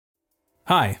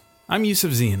Hi, I'm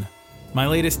Yusuf Zine. My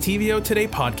latest TVO Today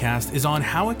podcast is on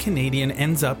how a Canadian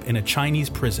ends up in a Chinese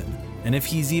prison, and if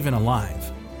he's even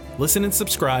alive. Listen and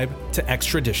subscribe to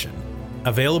Extradition.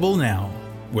 Available now,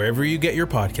 wherever you get your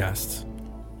podcasts.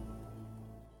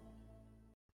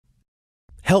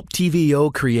 Help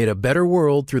TVO create a better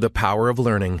world through the power of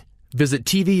learning. Visit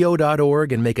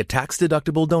TVO.org and make a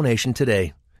tax-deductible donation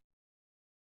today.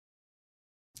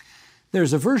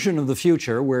 There's a version of the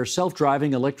future where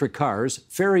self-driving electric cars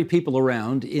ferry people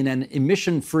around in an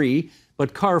emission-free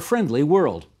but car-friendly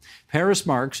world. Paris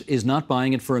Marx is not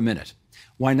buying it for a minute.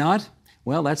 Why not?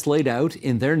 Well, that's laid out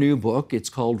in their new book. It's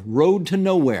called Road to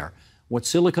Nowhere: What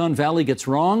Silicon Valley Gets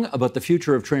Wrong About the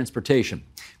Future of Transportation.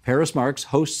 Paris Marx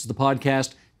hosts the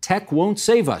podcast Tech Won't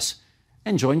Save Us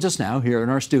and joins us now here in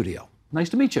our studio. Nice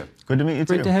to meet you. Good to meet you,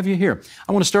 too. Great to have you here.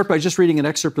 I want to start by just reading an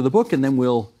excerpt of the book, and then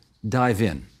we'll dive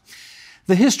in.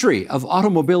 The history of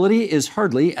automobility is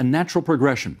hardly a natural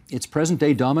progression. Its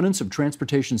present-day dominance of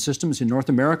transportation systems in North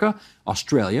America,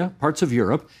 Australia, parts of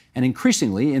Europe, and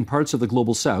increasingly in parts of the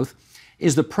global south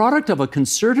is the product of a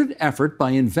concerted effort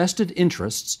by invested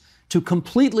interests to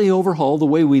completely overhaul the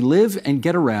way we live and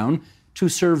get around to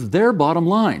serve their bottom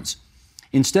lines.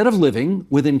 Instead of living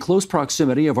within close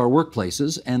proximity of our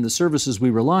workplaces and the services we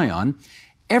rely on,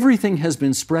 everything has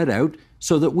been spread out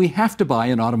so that we have to buy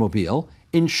an automobile,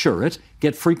 insure it,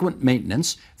 get frequent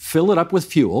maintenance, fill it up with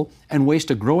fuel, and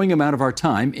waste a growing amount of our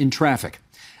time in traffic.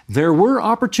 There were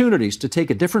opportunities to take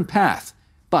a different path,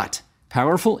 but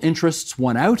powerful interests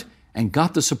won out and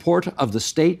got the support of the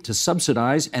state to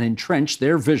subsidize and entrench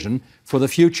their vision for the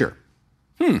future.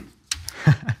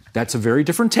 That's a very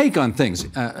different take on things,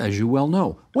 as you well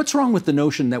know. What's wrong with the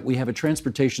notion that we have a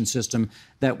transportation system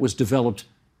that was developed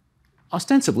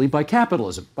ostensibly by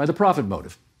capitalism, by the profit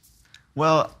motive?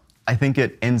 Well, I think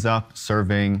it ends up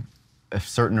serving a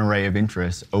certain array of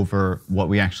interests over what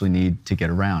we actually need to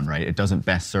get around, right? It doesn't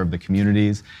best serve the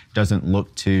communities, doesn't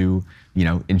look to,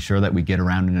 ensure that we get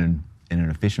around in an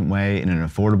efficient way, in an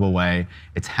affordable way.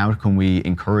 It's how can we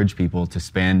encourage people to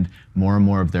spend more and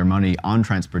more of their money on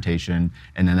transportation,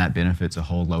 and then that benefits a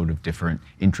whole load of different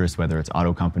interests, whether it's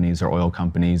auto companies or oil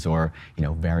companies or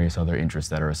various other interests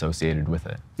that are associated with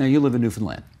it. Now, you live in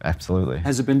Newfoundland. Absolutely.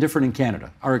 Has it been different in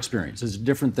Canada, our experience? Is it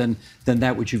different than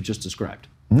that which you've just described?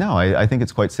 No, I think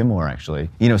it's quite similar, actually.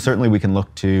 Certainly we can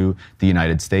look to the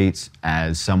United States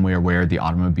as somewhere where the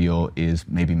automobile is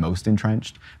maybe most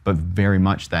entrenched, but very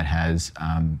much that has,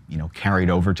 carried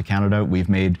over to Canada. We've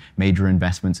made major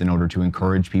investments in order to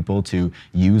encourage people to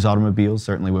use automobiles.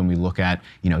 Certainly when we look at,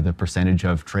 the percentage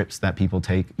of trips that people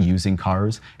take using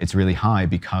cars, it's really high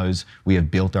because we have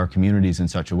built our communities in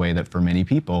such a way that for many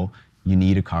people, you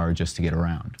need a car just to get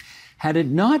around. Had it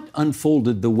not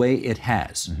unfolded the way it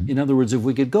has, in other words, if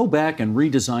we could go back and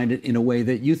redesign it in a way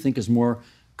that you think is more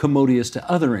commodious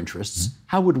to other interests,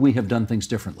 how would we have done things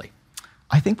differently?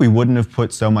 I think we wouldn't have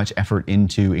put so much effort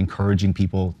into encouraging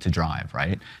people to drive,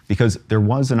 right? Because there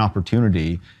was an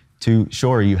opportunity to,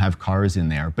 sure, you have cars in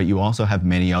there, but you also have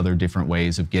many other different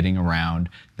ways of getting around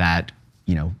that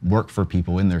work for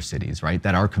people in their cities, right,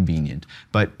 that are convenient.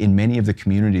 But in many of the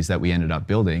communities that we ended up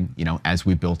building, as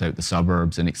we built out the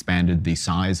suburbs and expanded the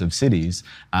size of cities,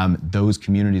 those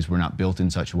communities were not built in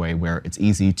such a way where it's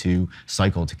easy to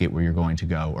cycle to get where you're going to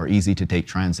go or easy to take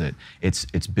transit.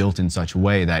 It's built in such a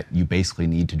way that you basically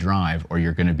need to drive or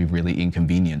you're going to be really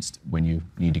inconvenienced when you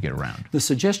need to get around. The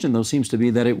suggestion, though, seems to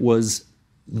be that it was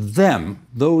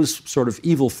those sort of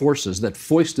evil forces that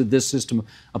foisted this system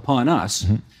upon us,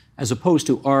 as opposed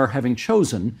to our having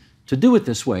chosen to do it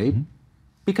this way,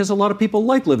 because a lot of people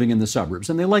like living in the suburbs,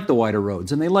 and they like the wider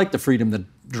roads, and they like the freedom that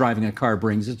driving a car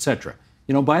brings, etc.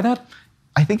 You don't buy that?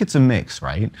 I think it's a mix,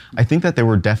 right? I think that there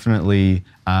were definitely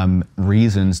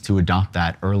reasons to adopt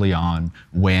that early on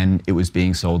when it was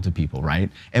being sold to people, right?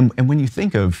 And when you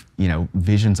think of,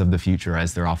 visions of the future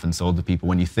as they're often sold to people,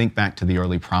 when you think back to the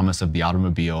early promise of the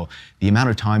automobile, the amount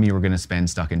of time you were going to spend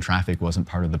stuck in traffic wasn't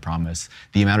part of the promise.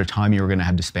 The amount of time you were going to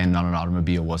have to spend on an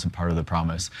automobile wasn't part of the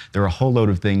promise. There were a whole load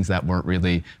of things that weren't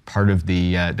really part of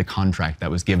the contract that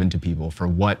was given to people for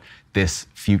what this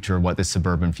future, what this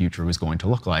suburban future was going to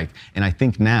look like. And I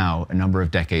think now, a number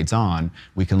of decades on,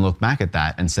 we can look back at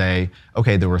that and say,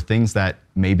 okay, there were things that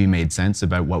maybe made sense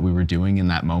about what we were doing in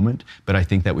that moment, but I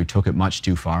think that we took it much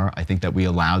too far. I think that we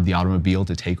allowed the automobile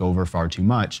to take over far too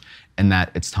much, and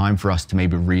that it's time for us to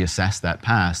maybe reassess that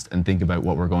past and think about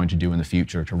what we're going to do in the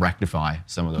future to rectify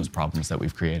some of those problems that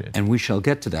we've created. And we shall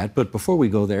get to that, but before we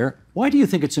go there, why do you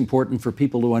think it's important for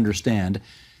people to understand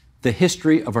the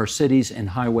history of our cities and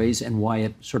highways and why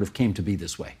it sort of came to be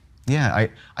this way? Yeah,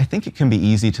 I think it can be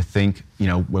easy to think,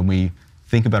 when we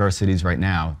think about our cities right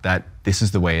now, that this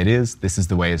is the way it is, this is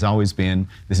the way it's always been,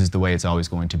 this is the way it's always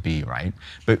going to be, right?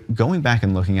 But going back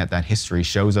and looking at that history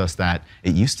shows us that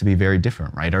it used to be very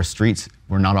different, right? Our streets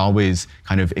were not always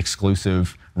kind of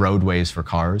exclusive roadways for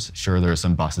cars. Sure, there are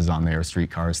some buses on there,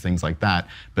 streetcars, things like that,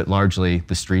 but largely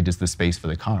the street is the space for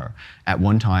the car. At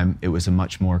one time, it was a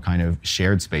much more kind of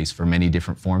shared space for many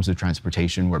different forms of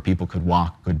transportation where people could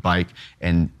walk, could bike,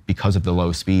 and because of the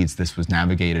low speeds, this was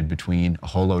navigated between a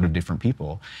whole load of different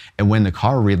people. And when the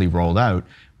car really rolled out,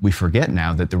 we forget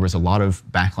now that there was a lot of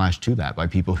backlash to that by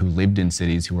people who lived in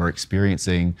cities who were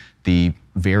experiencing the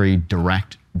very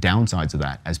direct downsides of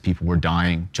that as people were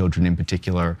dying, children in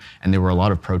particular, and there were a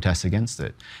lot of protests against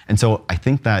it. And so I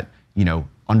think that,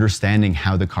 understanding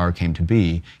how the car came to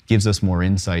be gives us more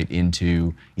insight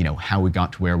into, how we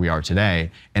got to where we are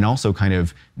today, and also kind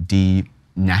of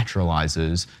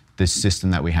denaturalizes this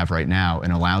system that we have right now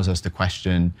and allows us to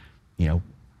question,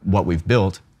 what we've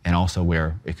built and also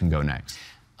where it can go next.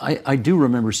 I do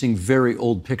remember seeing very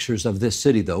old pictures of this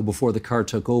city, though, before the car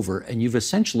took over, and you've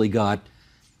essentially got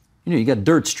you got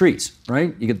dirt streets,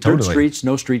 right? You get dirt streets,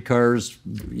 no streetcars,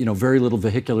 very little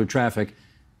vehicular traffic.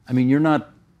 I mean, you're not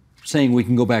saying we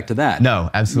can go back to that. No,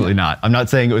 absolutely not. I'm not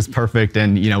saying it was perfect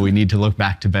and, we need to look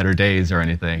back to better days or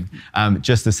anything.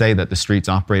 Just to say that the streets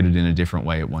operated in a different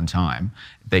way at one time.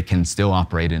 They can still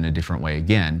operate in a different way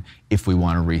again if we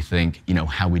want to rethink,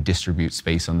 how we distribute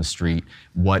space on the street,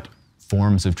 what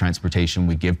forms of transportation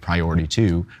we give priority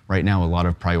to. Right now, a lot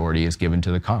of priority is given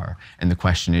to the car. And the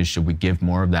question is, should we give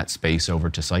more of that space over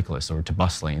to cyclists or to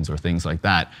bus lanes or things like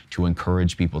that to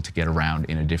encourage people to get around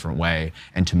in a different way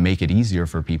and to make it easier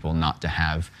for people not to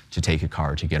have to take a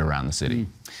car to get around the city?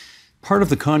 Part of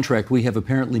the contract we have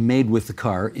apparently made with the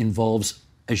car involves,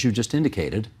 as you just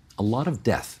indicated, a lot of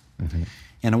death. Mm-hmm.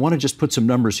 And I want to just put some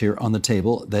numbers here on the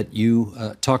table that you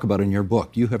talk about in your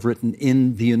book. You have written,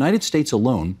 in the United States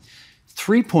alone,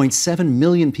 3.7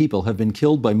 million people have been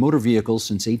killed by motor vehicles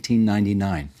since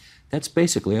 1899. That's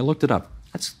basically, I looked it up,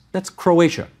 that's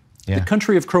Croatia, the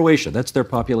country of Croatia, that's their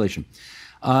population.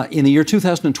 In the year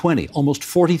 2020, almost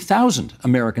 40,000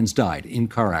 Americans died in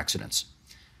car accidents.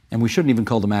 And we shouldn't even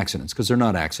call them accidents, because they're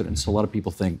not accidents. A lot of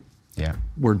people think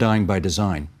we're dying by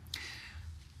design.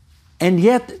 And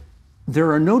yet,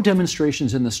 there are no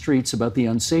demonstrations in the streets about the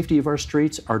unsafety of our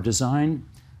streets, our design,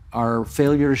 our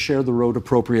failure to share the road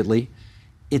appropriately.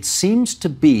 It seems to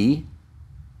be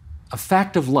a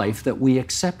fact of life that we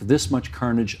accept this much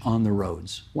carnage on the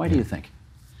roads. Why do you think?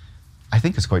 I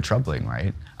think it's quite troubling,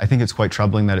 right? I think it's quite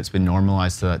troubling that it's been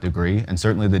normalized to that degree, and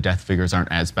certainly the death figures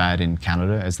aren't as bad in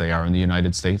Canada as they are in the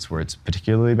United States, where it's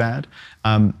particularly bad.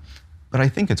 But I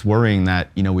think it's worrying that,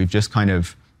 we've just kind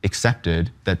of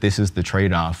accepted that this is the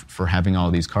trade-off for having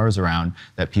all these cars around,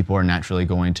 that people are naturally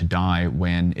going to die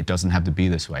when it doesn't have to be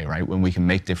this way, right? When we can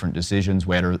make different decisions,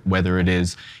 whether it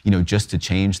is, just to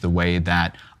change the way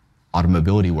that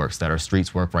automobility works, that our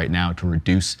streets work right now to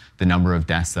reduce the number of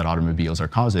deaths that automobiles are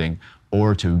causing,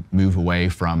 or to move away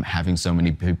from having so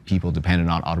many people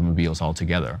dependent on automobiles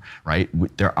altogether, right?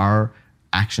 There are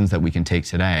actions that we can take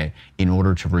today in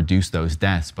order to reduce those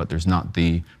deaths, but there's not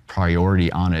the priority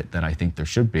on it that I think there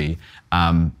should be.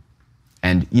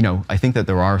 And, I think that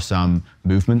there are some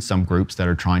movements, some groups that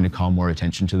are trying to call more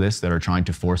attention to this, that are trying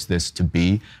to force this to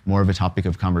be more of a topic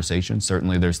of conversation.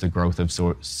 Certainly there's the growth of,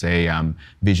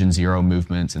 Vision Zero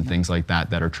movements and things like that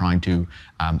that are trying to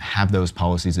have those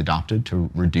policies adopted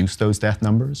to reduce those death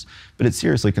numbers. But it's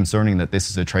seriously concerning that this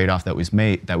is a trade-off that we've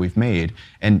made.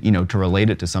 And, to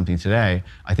relate it to something today,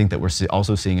 I think that we're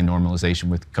also seeing a normalization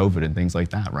with COVID and things like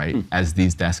that, right? As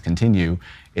these deaths continue,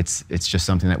 it's just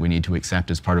something that we need to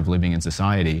accept as part of living in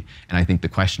society. And I think the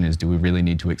question is, do we really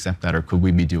need to accept that, or could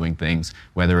we be doing things,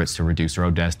 whether it's to reduce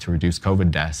road deaths, to reduce COVID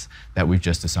deaths, that we've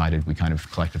just decided we kind of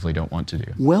collectively don't want to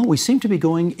do? Well, we seem to be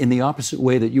going in the opposite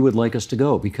way that you would like us to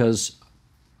go, because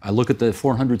I look at the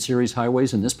 400 series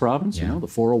highways in this province, the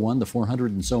 401, the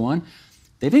 400, and so on.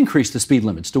 They've increased the speed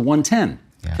limits to 110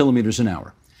 kilometers an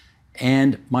hour.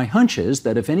 And my hunch is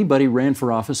that if anybody ran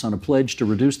for office on a pledge to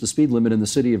reduce the speed limit in the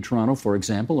city of Toronto, for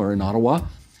example, or in Ottawa,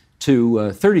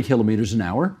 to 30 kilometers an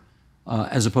hour,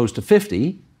 as opposed to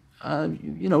 50,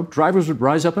 drivers would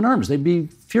rise up in arms. They'd be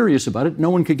furious about it. No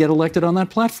one could get elected on that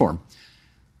platform.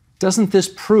 Doesn't this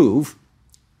prove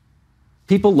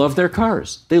people love their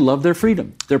cars? They love their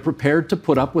freedom. They're prepared to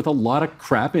put up with a lot of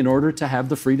crap in order to have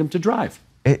the freedom to drive.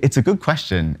 It's a good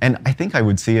question, and I think I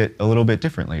would see it a little bit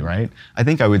differently, right? I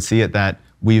think I would see it that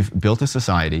we've built a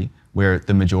society where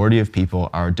the majority of people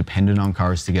are dependent on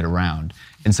cars to get around,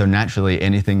 and so naturally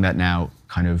anything that now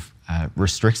kind of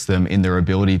restricts them in their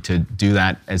ability to do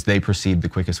that as they perceive the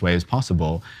quickest way as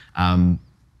possible,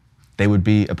 they would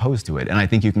be opposed to it. And I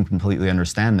think you can completely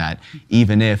understand that,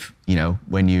 even if,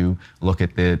 when you look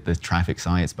at the traffic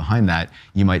science behind that,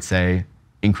 you might say,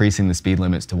 increasing the speed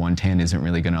limits to 110 isn't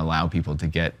really going to allow people to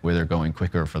get where they're going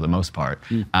quicker for the most part.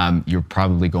 You're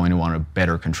probably going to want to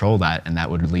better control that, and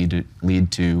that would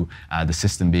lead to the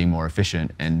system being more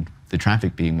efficient and the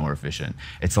traffic being more efficient.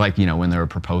 It's like, when there are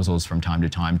proposals from time to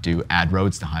time to add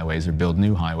roads to highways or build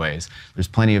new highways, there's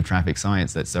plenty of traffic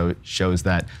science that shows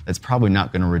that that's probably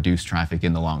not going to reduce traffic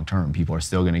in the long term. People are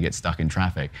still going to get stuck in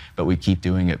traffic, but we keep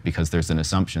doing it because there's an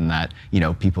assumption that,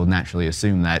 people naturally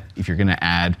assume that if you're going to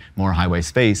add more highway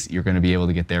space, you're going to be able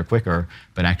to get there quicker,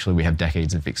 but actually we have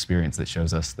decades of experience that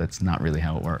shows us that's not really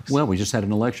how it works. Well, we just had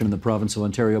an election in the province of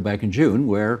Ontario back in June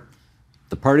where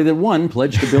the party that won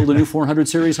pledged to build a new 400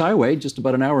 series highway just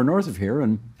about an hour north of here,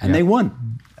 and they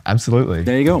won. Absolutely.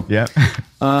 There you go. Yeah.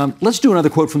 Let's do another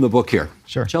quote from the book here.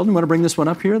 Sure. Sheldon, you want to bring this one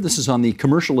up here? This is on the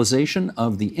commercialization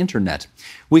of the internet.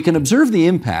 We can observe the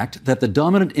impact that the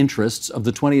dominant interests of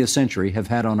the 20th century have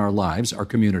had on our lives, our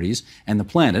communities, and the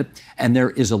planet, and there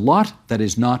is a lot that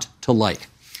is not to like.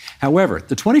 However,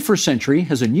 the 21st century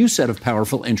has a new set of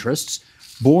powerful interests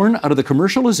born out of the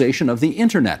commercialization of the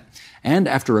internet. And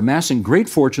after amassing great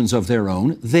fortunes of their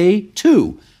own, they,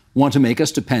 too, want to make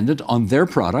us dependent on their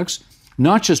products,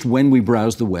 not just when we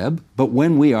browse the web, but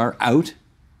when we are out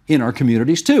in our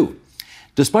communities, too.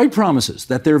 Despite promises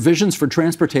that their visions for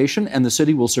transportation and the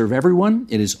city will serve everyone,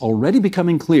 it is already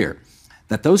becoming clear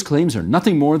that those claims are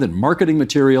nothing more than marketing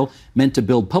material meant to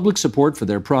build public support for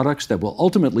their products that will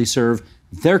ultimately serve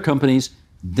their companies,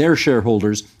 their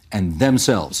shareholders, and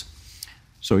themselves.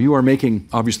 So you are making,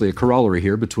 obviously, a corollary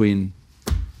here between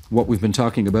what we've been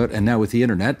talking about and now with the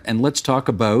internet. And let's talk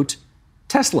about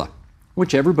Tesla,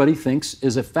 which everybody thinks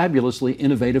is a fabulously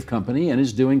innovative company and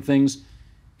is doing things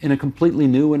in a completely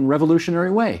new and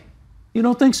revolutionary way. You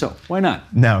don't think so? Why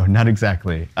not? No, not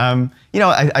exactly.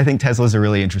 I think Tesla's a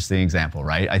really interesting example,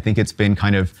 right? I think it's been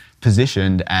kind of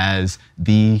positioned as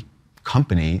the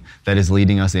company that is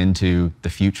leading us into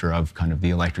the future of kind of the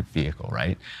electric vehicle,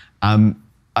 right?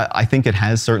 I think it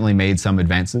has certainly made some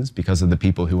advances because of the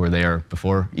people who were there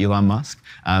before Elon Musk,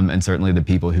 and certainly the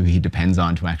people who he depends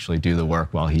on to actually do the work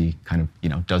while he kind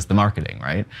of, does the marketing,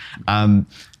 right?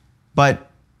 But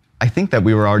I think that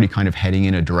we were already kind of heading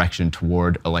in a direction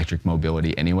toward electric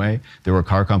mobility anyway. There were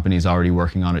car companies already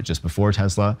working on it just before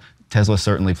Tesla. Tesla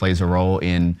certainly plays a role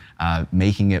in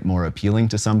making it more appealing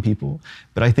to some people,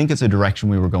 but I think it's a direction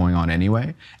we were going on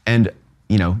anyway. And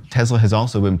Tesla has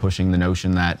also been pushing the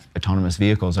notion that autonomous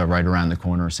vehicles are right around the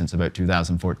corner since about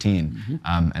 2014,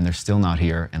 and they're still not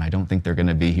here, and I don't think they're going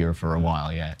to be here for a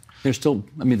while yet. There's still,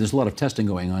 there's a lot of testing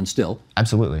going on still.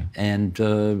 Absolutely. And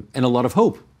a lot of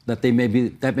hope that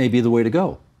that may be the way to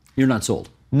go. You're not sold?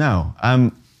 No.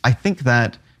 I think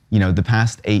that, the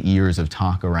past 8 years of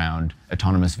talk around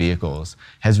autonomous vehicles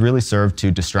has really served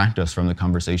to distract us from the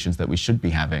conversations that we should be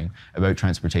having about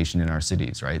transportation in our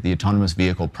cities, right? The autonomous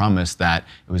vehicle promised that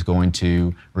it was going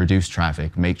to reduce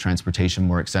traffic, make transportation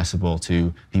more accessible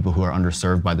to people who are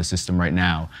underserved by the system right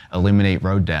now, eliminate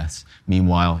road deaths.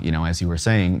 Meanwhile, as you were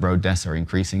saying, road deaths are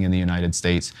increasing in the United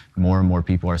States. More and more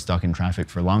people are stuck in traffic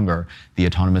for longer. The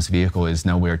autonomous vehicle is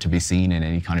nowhere to be seen in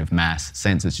any kind of mass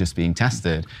sense. It's just being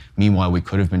tested. Meanwhile, we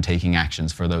could have been taking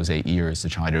actions for those 8 years to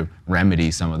try to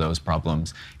remedy some of those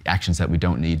problems, actions that we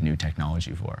don't need new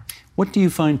technology for. What do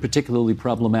you find particularly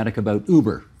problematic about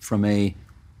Uber from a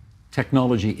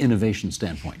technology innovation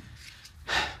standpoint?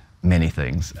 Many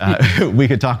things. We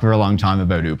could talk for a long time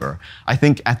about Uber. I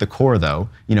think at the core, though,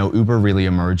 Uber really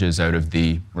emerges out of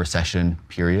the recession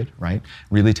period, right?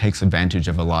 Really takes advantage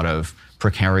of a lot of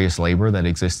precarious labor that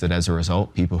existed as a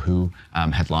result, people who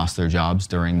had lost their jobs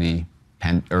during the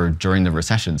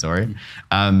recession,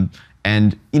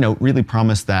 and really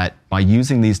promised that by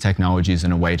using these technologies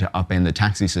in a way to upend the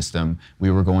taxi system, we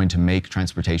were going to make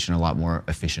transportation a lot more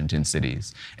efficient in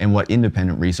cities. And what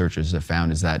independent researchers have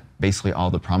found is that basically all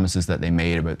the promises that they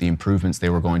made about the improvements they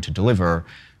were going to deliver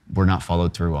were not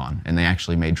followed through on. And they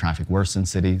actually made traffic worse in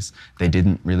cities. They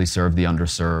didn't really serve the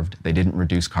underserved. They didn't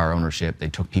reduce car ownership. They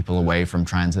took people away from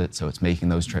transit, so it's making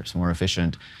those trips more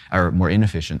inefficient.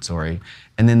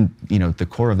 And then, the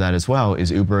core of that as well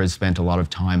is Uber has spent a lot of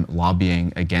time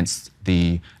lobbying against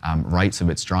the rights of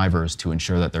its drivers to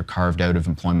ensure that they're carved out of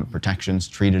employment protections,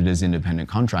 treated as independent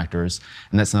contractors.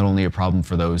 And that's not only a problem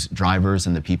for those drivers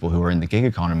and the people who are in the gig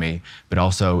economy, but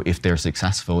also if they're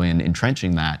successful in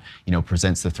entrenching that,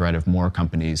 presents the threat of more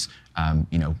companies,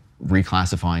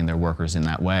 reclassifying their workers in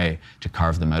that way to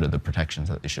carve them out of the protections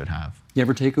that they should have. You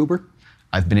ever take Uber?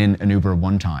 I've been in an Uber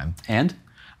one time. And?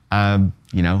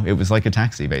 It was like a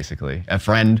taxi, basically. A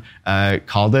friend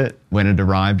called it when it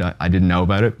arrived. I didn't know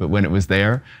about it, but when it was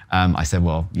there, I said,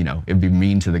 well, it'd be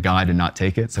mean to the guy to not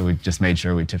take it, so we just made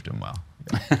sure we tipped him well.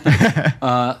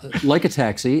 Like a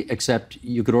taxi, except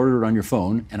you could order it on your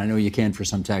phone, and I know you can for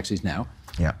some taxis now.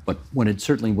 Yeah. But when it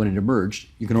emerged,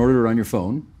 you can order it on your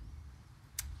phone,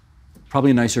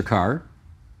 probably a nicer car,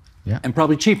 yeah, and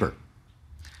probably cheaper.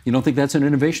 You don't think that's an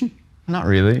innovation? Not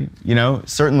really.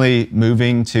 Certainly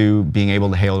moving to being able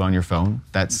to hail it on your phone,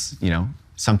 that's,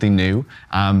 something new.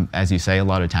 As you say, a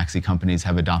lot of taxi companies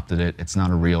have adopted it. It's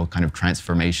not a real kind of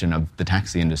transformation of the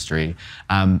taxi industry.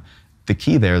 The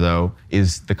key there, though,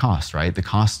 is the cost, right?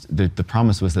 The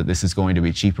promise was that this is going to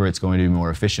be cheaper, it's going to be more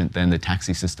efficient than the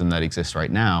taxi system that exists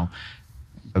right now.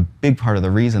 A big part of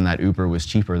the reason that Uber was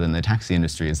cheaper than the taxi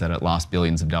industry is that it lost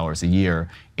billions of dollars a year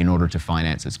in order to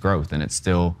finance its growth, and it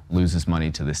still loses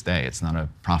money to this day. It's not a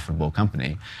profitable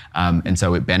company. And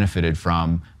so it benefited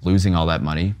from losing all that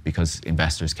money because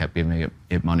investors kept giving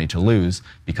it money to lose,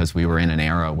 because we were in an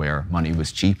era where money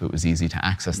was cheap, it was easy to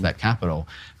access that capital,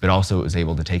 but also it was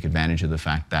able to take advantage of the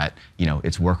fact that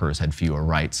its workers had fewer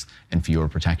rights and fewer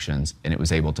protections, and it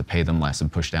was able to pay them less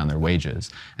and push down their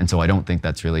wages. And so I don't think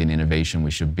that's really an innovation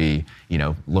we should be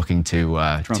looking to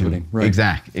trumpeting, right.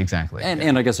 Exactly.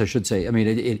 And I guess I should say,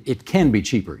 it can be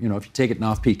cheaper. If you take it in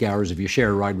off-peak hours, if you share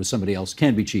a ride with somebody else, it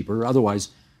can be cheaper. Otherwise,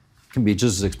 it can be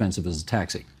just as expensive as a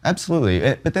taxi.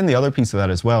 Absolutely. But then the other piece of that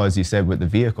as well, as you said with the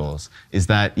vehicles, is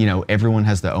that everyone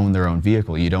has to own their own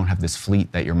vehicle. You don't have this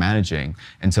fleet that you're managing.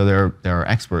 And so there are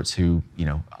experts who,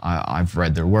 I've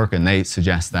read their work, and they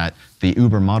suggest that the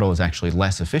Uber model is actually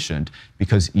less efficient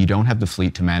because you don't have the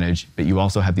fleet to manage, but you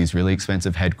also have these really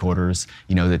expensive headquarters,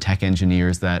 the tech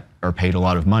engineers that are paid a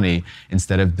lot of money,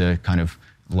 instead of the kind of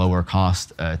lower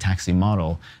cost taxi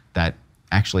model that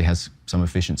actually has some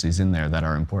efficiencies in there that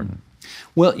are important.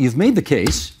 Well, you've made the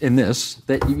case in this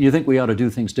that you think we ought to do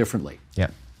things differently.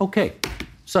 Yeah. Okay.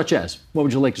 Such as, what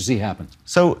would you like to see happen?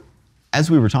 So, as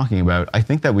we were talking about, I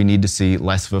think that we need to see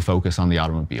less of a focus on the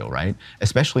automobile, right?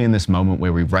 Especially in this moment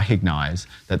where we recognize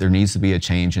that there needs to be a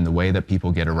change in the way that people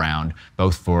get around,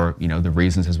 both for the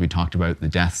reasons as we talked about, the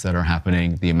deaths that are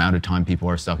happening, the amount of time people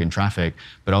are stuck in traffic,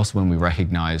 but also when we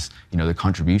recognize the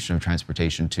contribution of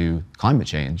transportation to climate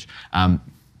change.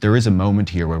 There is a moment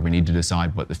here where we need to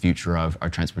decide what the future of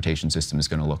our transportation system is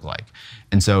going to look like.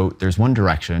 And so there's one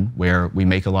direction where we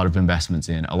make a lot of investments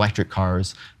in electric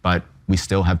cars, but we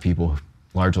still have people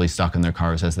largely stuck in their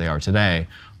cars as they are today.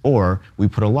 Or we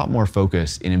put a lot more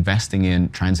focus in investing in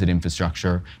transit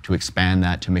infrastructure to expand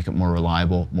that, to make it more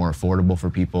reliable, more affordable for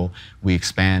people. We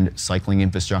expand cycling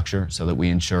infrastructure so that we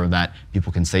ensure that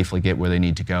people can safely get where they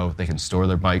need to go. They can store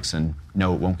their bikes and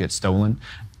know it won't get stolen.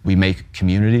 We make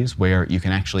communities where you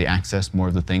can actually access more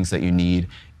of the things that you need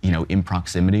in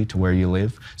proximity to where you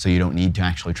live, so you don't need to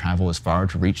actually travel as far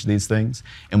to reach these things.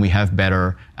 And we have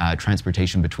better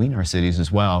transportation between our cities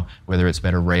as well, whether it's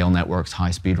better rail networks,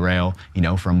 high-speed rail,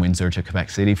 from Windsor to Quebec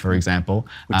City, for example.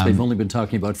 Which they've only been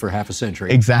talking about for half a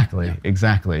century.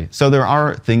 Exactly. So there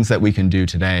are things that we can do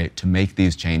today to make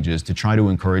these changes, to try to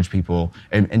encourage people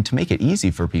and to make it easy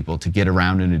for people to get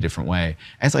around in a different way.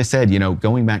 As I said,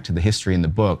 going back to the history in the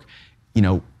book,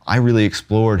 I really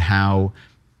explored how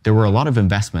there were a lot of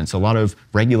investments, a lot of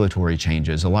regulatory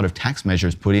changes, a lot of tax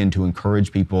measures put in to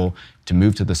encourage people to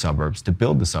move to the suburbs, to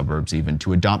build the suburbs even,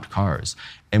 to adopt cars.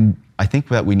 And I think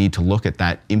that we need to look at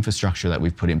that infrastructure that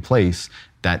we've put in place,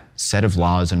 that set of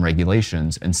laws and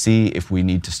regulations, and see if we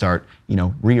need to start,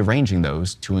 rearranging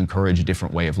those to encourage a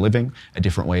different way of living, a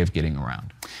different way of getting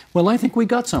around. Well, I think we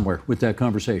got somewhere with that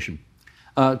conversation.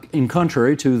 In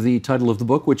contrary to the title of the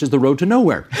book, which is The Road to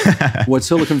Nowhere. What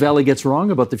Silicon Valley Gets Wrong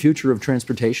About the Future of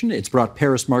Transportation. It's brought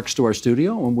Paris Marx to our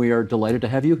studio, and we are delighted to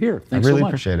have you here. Thanks so much. I really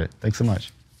appreciate it. Thanks so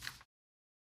much.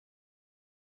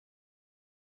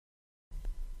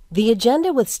 The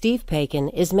Agenda with Steve Paikin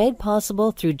is made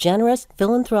possible through generous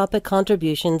philanthropic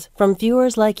contributions from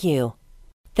viewers like you.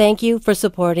 Thank you for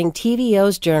supporting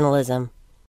TVO's journalism.